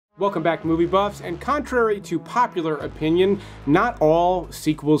Welcome back, movie buffs, and contrary to popular opinion, not all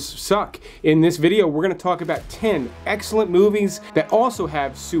sequels suck. In this video, we're going to talk about 10 excellent movies that also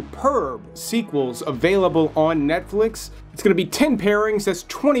have superb sequels available on Netflix. It's going to be 10 pairings, that's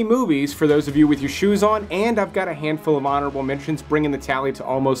 20 movies for those of you with your shoes on, and I've got a handful of honorable mentions, bringing the tally to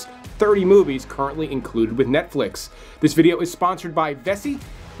almost 30 movies currently included with Netflix. This video is sponsored by Vessi.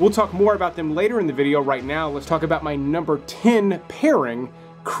 We'll talk more about them later in the video. Right now, let's talk about my number 10 pairing,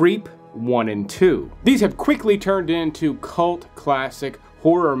 Creep 1 and 2. These have quickly turned into cult classic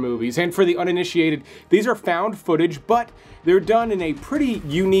horror movies, and for the uninitiated, these are found footage, but they're done in a pretty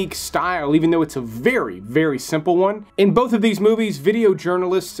unique style, even though it's a very, very simple one. In both of these movies, video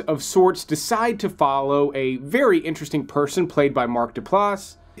journalists of sorts decide to follow a very interesting person played by Mark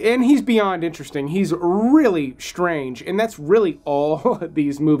Duplass. And he's beyond interesting. He's really strange, and that's really all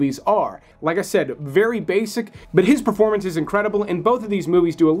these movies are. Like I said, very basic, but his performance is incredible, and both of these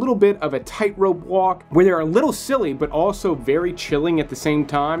movies do a little bit of a tightrope walk, where they're a little silly, but also very chilling at the same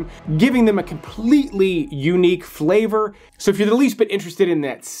time, giving them a completely unique flavor. So if you're the least bit interested in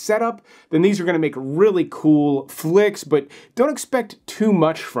that setup, then these are going to make really cool flicks, but don't expect too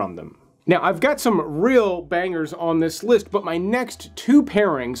much from them. Now, I've got some real bangers on this list, but my next two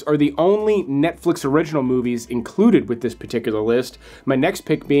pairings are the only Netflix original movies included with this particular list, my next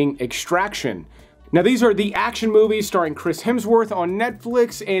pick being Extraction. Now, these are the action movies starring Chris Hemsworth on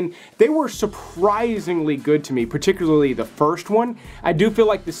Netflix, and they were surprisingly good to me, particularly the first one. I do feel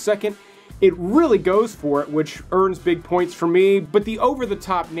like the second, it really goes for it, which earns big points for me, but the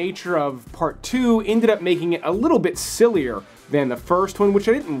over-the-top nature of part 2 ended up making it a little bit sillier than the first one, which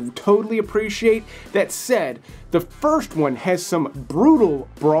I didn't totally appreciate. That said, the first one has some brutal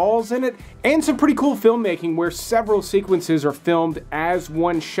brawls in it, and some pretty cool filmmaking where several sequences are filmed as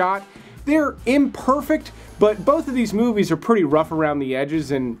one shot. They're imperfect, but both of these movies are pretty rough around the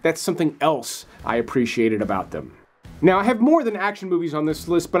edges, and that's something else I appreciated about them. Now, I have more than action movies on this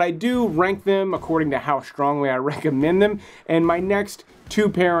list, but I do rank them according to how strongly I recommend them, and my next two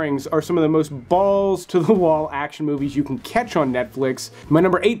pairings are some of the most balls-to-the-wall action movies you can catch on Netflix. My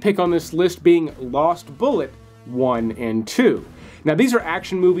number 8 pick on this list being Lost Bullet 1 and 2. Now, these are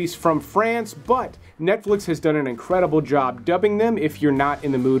action movies from France, but Netflix has done an incredible job dubbing them if you're not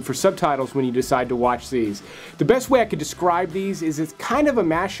in the mood for subtitles when you decide to watch these. The best way I could describe these is it's kind of a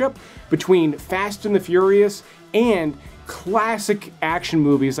mashup between Fast and the Furious and classic action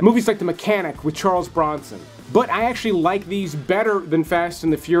movies like The Mechanic with Charles Bronson. But I actually like these better than Fast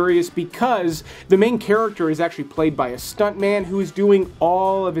and the Furious because the main character is actually played by a stuntman who is doing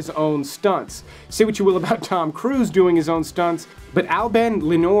all of his own stunts. Say what you will about Tom Cruise doing his own stunts, but Alban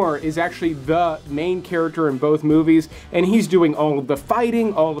Lenoir is actually the main character in both movies, and he's doing all of the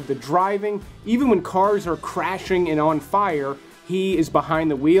fighting, all of the driving. Even when cars are crashing and on fire, he is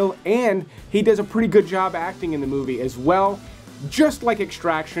behind the wheel, and he does a pretty good job acting in the movie as well. Just like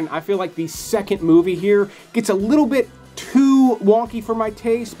Extraction, I feel like the second movie here gets a little bit too wonky for my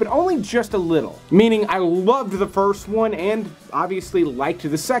taste, but only just a little. Meaning I loved the first one and obviously liked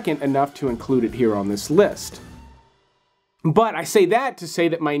the second enough to include it here on this list. But I say that to say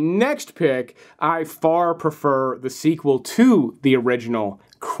that my next pick, I far prefer the sequel to the original,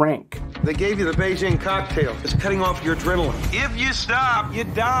 Crank. They gave you the Beijing cocktail. It's cutting off your adrenaline. If you stop, you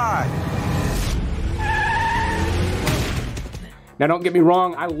die. Now, don't get me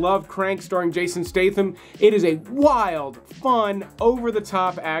wrong, I love Crank starring Jason Statham. It is a wild, fun,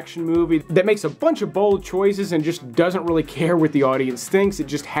 over-the-top action movie that makes a bunch of bold choices and just doesn't really care what the audience thinks. It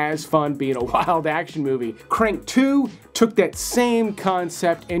just has fun being a wild action movie. Crank 2 took that same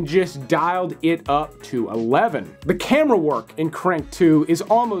concept and just dialed it up to 11. The camera work in Crank 2 is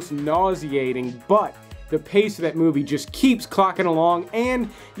almost nauseating, but the pace of that movie just keeps clocking along, and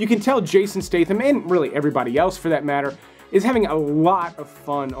you can tell Jason Statham, and really everybody else for that matter, is having a lot of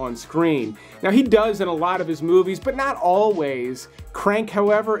fun on screen. Now, he does in a lot of his movies, but not always. Crank,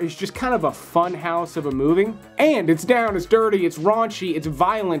 however, is just kind of a fun house of a movie. And it's down, it's dirty, it's raunchy, it's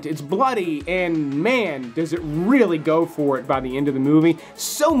violent, it's bloody, and man, does it really go for it by the end of the movie.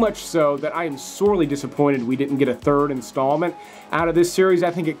 So much so that I am sorely disappointed we didn't get a third installment out of this series.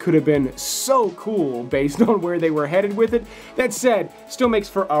 I think it could have been so cool based on where they were headed with it. That said, still makes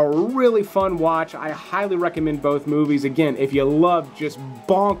for a really fun watch. I highly recommend both movies. Again, if you love just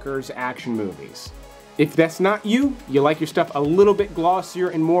bonkers action movies. If that's not you, you like your stuff a little bit glossier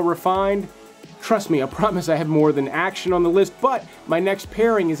and more refined, trust me, I promise I have more than action on the list, but my next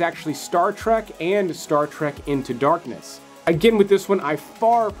pairing is actually Star Trek and Star Trek Into Darkness. Again, with this one, I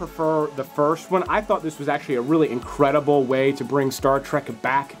far prefer the first one. I thought this was actually a really incredible way to bring Star Trek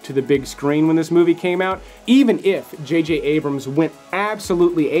back to the big screen when this movie came out, even if J.J. Abrams went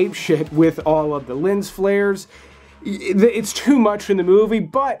absolutely apeshit with all of the lens flares. It's too much in the movie,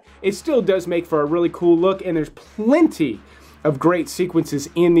 but it still does make for a really cool look, and there's plenty of great sequences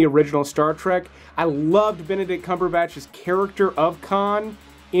in the original Star Trek. I loved Benedict Cumberbatch's character of Khan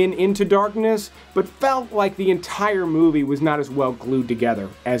in Into Darkness, but felt like the entire movie was not as well glued together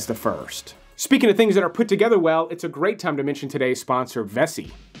as the first. Speaking of things that are put together well, it's a great time to mention today's sponsor, Vessi.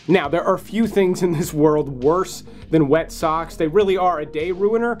 Now, there are few things in this world worse than wet socks. They really are a day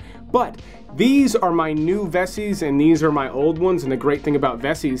ruiner, but these are my new Vessis and these are my old ones, and the great thing about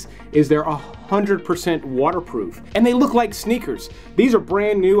Vessis is they're 100% waterproof, and they look like sneakers. These are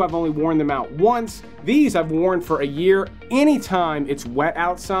brand new. I've only worn them out once. These I've worn for a year. Anytime it's wet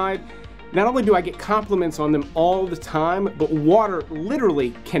outside, not only do I get compliments on them all the time, but water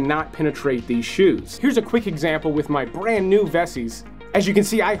literally cannot penetrate these shoes. Here's a quick example with my brand new Vessis. As you can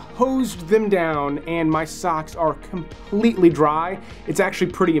see, I hosed them down and my socks are completely dry. It's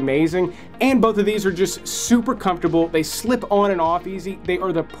actually pretty amazing. And both of these are just super comfortable. They slip on and off easy. They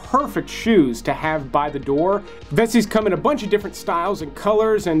are the perfect shoes to have by the door. Vessis come in a bunch of different styles and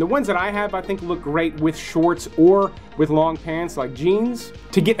colors, and the ones that I have I think look great with shorts or with long pants like jeans.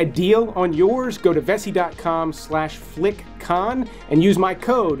 To get a deal on yours, go to vessi.com/flickcon and use my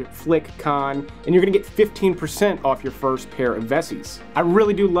code FlickCon, and you're gonna get 15% off your first pair of Vessis. I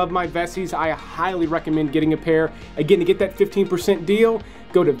really do love my Vessis. I highly recommend getting a pair. Again, to get that 15% deal,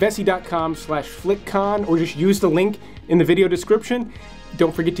 go to vessi.com/flickcon or just use the link in the video description.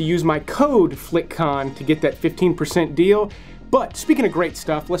 Don't forget to use my code FlickCon to get that 15% deal. But speaking of great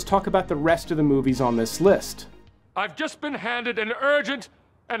stuff, let's talk about the rest of the movies on this list. I've just been handed an urgent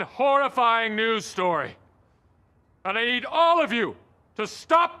and horrifying news story. And I need all of you to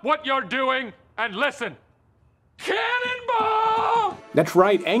stop what you're doing and listen. Cannonball! That's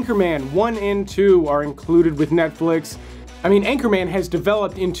right, Anchorman 1 and 2 are included with Netflix. I mean, Anchorman has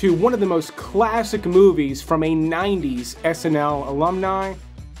developed into one of the most classic movies from a 90s SNL alumni.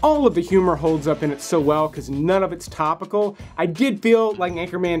 All of the humor holds up in it so well because none of it's topical. I did feel like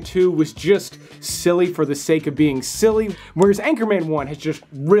Anchorman 2 was just silly for the sake of being silly, whereas Anchorman 1 has just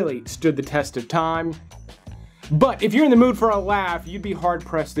really stood the test of time. But if you're in the mood for a laugh, you'd be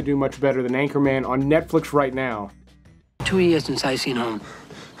hard-pressed to do much better than Anchorman on Netflix right now. 2 years since I seen home.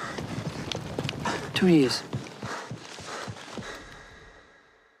 2 years.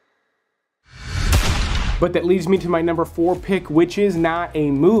 But that leads me to my number 4 pick, which is not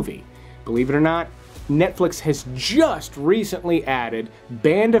a movie. Believe it or not, Netflix has just recently added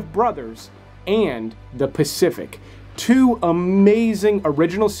Band of Brothers and The Pacific. 2 amazing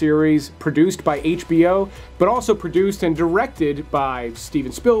original series produced by HBO, but also produced and directed by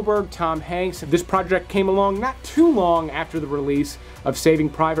Steven Spielberg, Tom Hanks. This project came along not too long after the release of Saving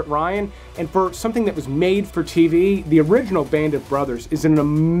Private Ryan, and for something that was made for TV, the original Band of Brothers is an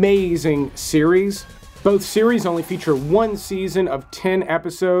amazing series. Both series only feature 1 season of 10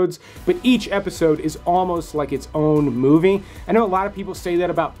 episodes, but each episode is almost like its own movie. I know a lot of people say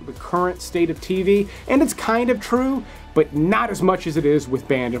that about the current state of TV, and it's kind of true, but not as much as it is with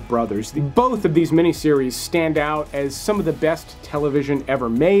Band of Brothers. Both of these miniseries stand out as some of the best television ever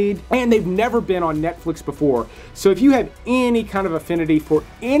made, and they've never been on Netflix before. So if you have any kind of affinity for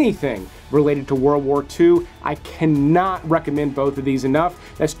anything related to World War II, I cannot recommend both of these enough.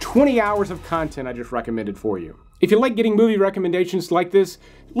 That's 20 hours of content I just recommended for you. If you like getting movie recommendations like this,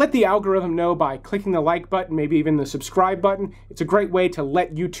 let the algorithm know by clicking the like button, maybe even the subscribe button. It's a great way to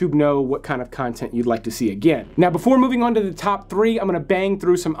let YouTube know what kind of content you'd like to see again. Now, before moving on to the top 3, I'm gonna bang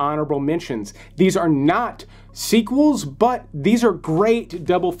through some honorable mentions. These are not sequels, but these are great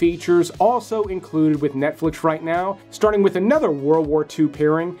double features also included with Netflix right now, starting with another World War II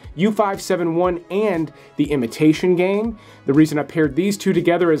pairing, U-571 and The Imitation Game. The reason I paired these two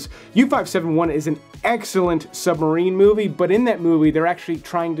together is U-571 is an excellent submarine movie, but in that movie they're actually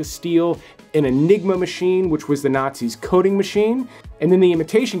trying to steal an Enigma machine, which was the Nazis' coding machine. And then The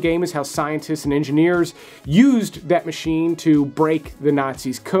Imitation Game is how scientists and engineers used that machine to break the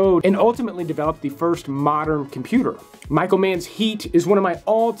Nazis' code and ultimately develop the first modern computer. Michael Mann's Heat is one of my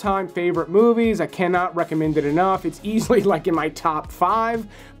all-time favorite movies. I cannot recommend it enough. It's easily like in my top 5,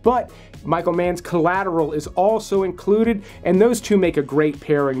 but Michael Mann's Collateral is also included, and those two make a great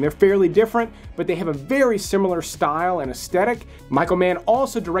pairing. They're fairly different, but they have a very similar style and aesthetic. Michael Mann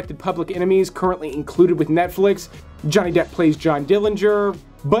also directed Public Enemies, currently included with Netflix. Johnny Depp plays John Dillinger.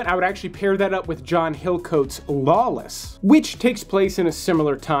 But I would actually pair that up with John Hillcoat's Lawless, which takes place in a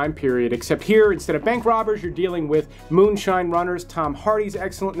similar time period, except here, instead of bank robbers, you're dealing with moonshine runners. Tom Hardy's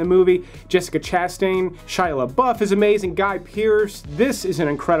excellent in the movie, Jessica Chastain, Shia LaBeouf is amazing, Guy Pearce. This is an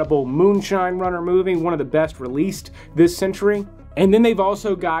incredible moonshine runner movie, one of the best released this century. And then they've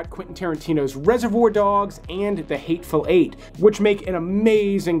also got Quentin Tarantino's Reservoir Dogs and The Hateful Eight, which make an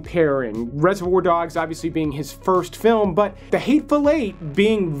amazing pairing. Reservoir Dogs obviously being his first film, but The Hateful Eight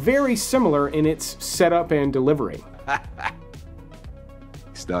being very similar in its setup and delivery.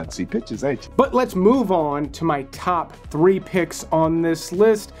 Starting to see pictures, ain't you? But let's move on to my top 3 picks on this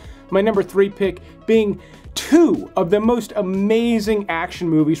list. My number 3 pick being 2 of the most amazing action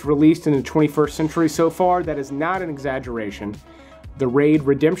movies released in the 21st century so far. That is not an exaggeration. The Raid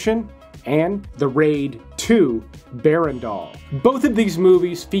Redemption and The Raid 2 Barandal. Both of these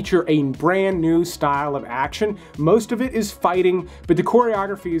movies feature a brand new style of action. Most of it is fighting, but the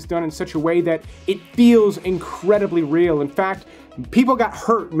choreography is done in such a way that it feels incredibly real. In fact, people got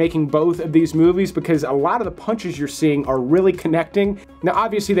hurt making both of these movies because a lot of the punches you're seeing are really connecting. Now,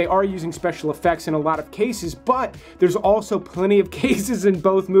 obviously, they are using special effects in a lot of cases, but there's also plenty of cases in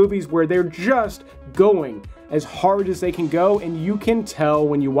both movies where they're just going as hard as they can go, and you can tell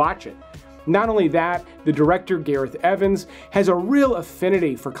when you watch it. Not only that, the director, Gareth Evans, has a real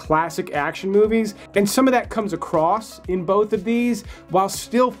affinity for classic action movies, and some of that comes across in both of these while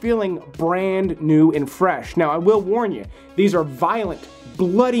still feeling brand new and fresh. Now, I will warn you, these are violent,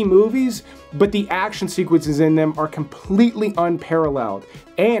 bloody movies, but the action sequences in them are completely unparalleled,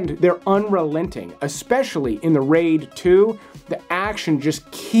 and they're unrelenting, especially in The Raid 2. The action just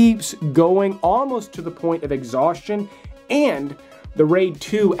keeps going almost to the point of exhaustion, and The Raid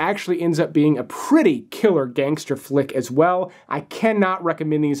 2 actually ends up being a pretty killer gangster flick as well. I cannot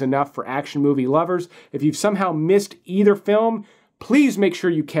recommend these enough for action movie lovers. If you've somehow missed either film, please make sure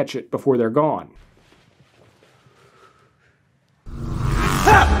you catch it before they're gone.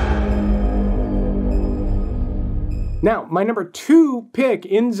 Now, my number 2 pick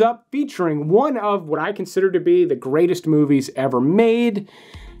ends up featuring one of what I consider to be the greatest movies ever made,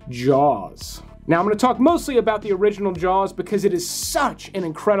 Jaws. Now, I'm going to talk mostly about the original Jaws because it is such an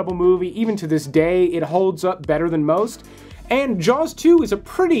incredible movie. Even to this day, it holds up better than most. And Jaws 2 is a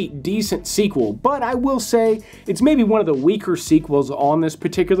pretty decent sequel, but I will say it's maybe one of the weaker sequels on this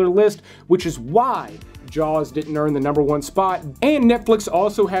particular list, which is why Jaws didn't earn the number 1 spot. And Netflix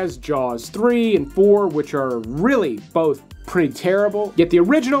also has Jaws 3 and 4, which are really both pretty terrible. Yet the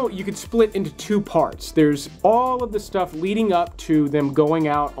original, you could split into 2 parts. There's all of the stuff leading up to them going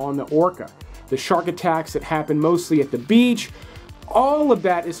out on the Orca. The shark attacks that happen mostly at the beach. All of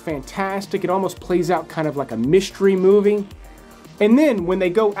that is fantastic. It almost plays out kind of like a mystery movie. And then when they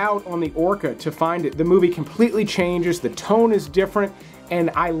go out on the Orca to find it, the movie completely changes, the tone is different, and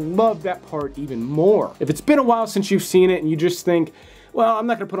I love that part even more. If it's been a while since you've seen it and you just think, well, I'm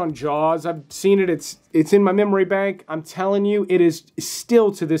not gonna put on Jaws, I've seen it, it's in my memory bank, I'm telling you, it is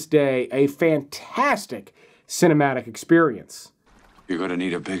still to this day a fantastic cinematic experience. You're gonna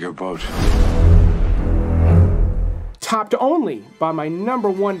need a bigger boat. Topped only by my number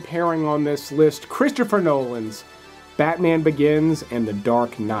 1 pairing on this list, Christopher Nolan's Batman Begins and The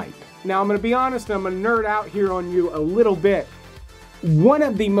Dark Knight. Now, I'm gonna be honest, and I'm gonna nerd out here on you a little bit. One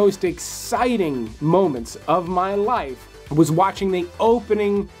of the most exciting moments of my life was watching the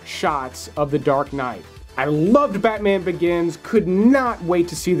opening shots of The Dark Knight. I loved Batman Begins, could not wait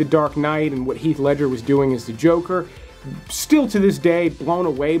to see The Dark Knight and what Heath Ledger was doing as the Joker. Still to this day blown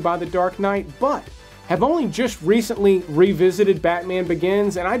away by The Dark Knight, but have only just recently revisited Batman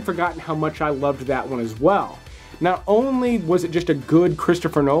Begins, and I'd forgotten how much I loved that one as well. Not only was it just a good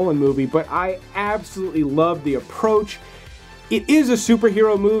Christopher Nolan movie, but I absolutely loved the approach. It is a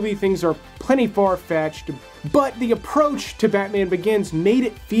superhero movie, things are plenty far-fetched, but the approach to Batman Begins made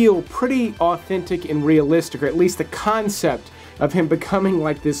it feel pretty authentic and realistic, or at least the concept of him becoming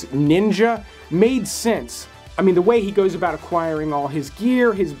like this ninja made sense. I mean, the way he goes about acquiring all his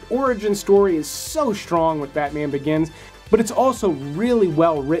gear, his origin story is so strong with Batman Begins, but it's also really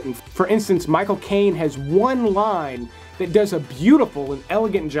well written. For instance, Michael Caine has one line that does a beautiful and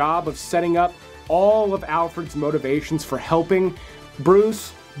elegant job of setting up all of Alfred's motivations for helping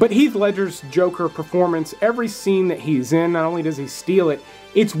Bruce. But Heath Ledger's Joker performance, every scene that he's in, not only does he steal it,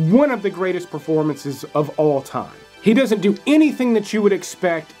 it's one of the greatest performances of all time. He doesn't do anything that you would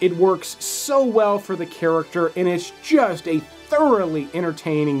expect. It works so well for the character, and it's just a thoroughly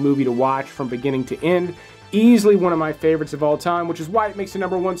entertaining movie to watch from beginning to end. Easily one of my favorites of all time, which is why it makes the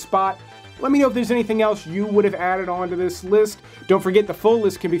number 1 spot. Let me know if there's anything else you would have added onto this list. Don't forget the full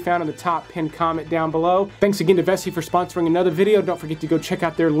list can be found in the top pinned comment down below. Thanks again to Vessi for sponsoring another video. Don't forget to go check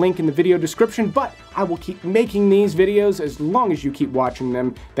out their link in the video description, but I will keep making these videos as long as you keep watching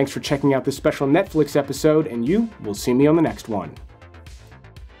them. Thanks for checking out this special Netflix episode, and you will see me on the next one.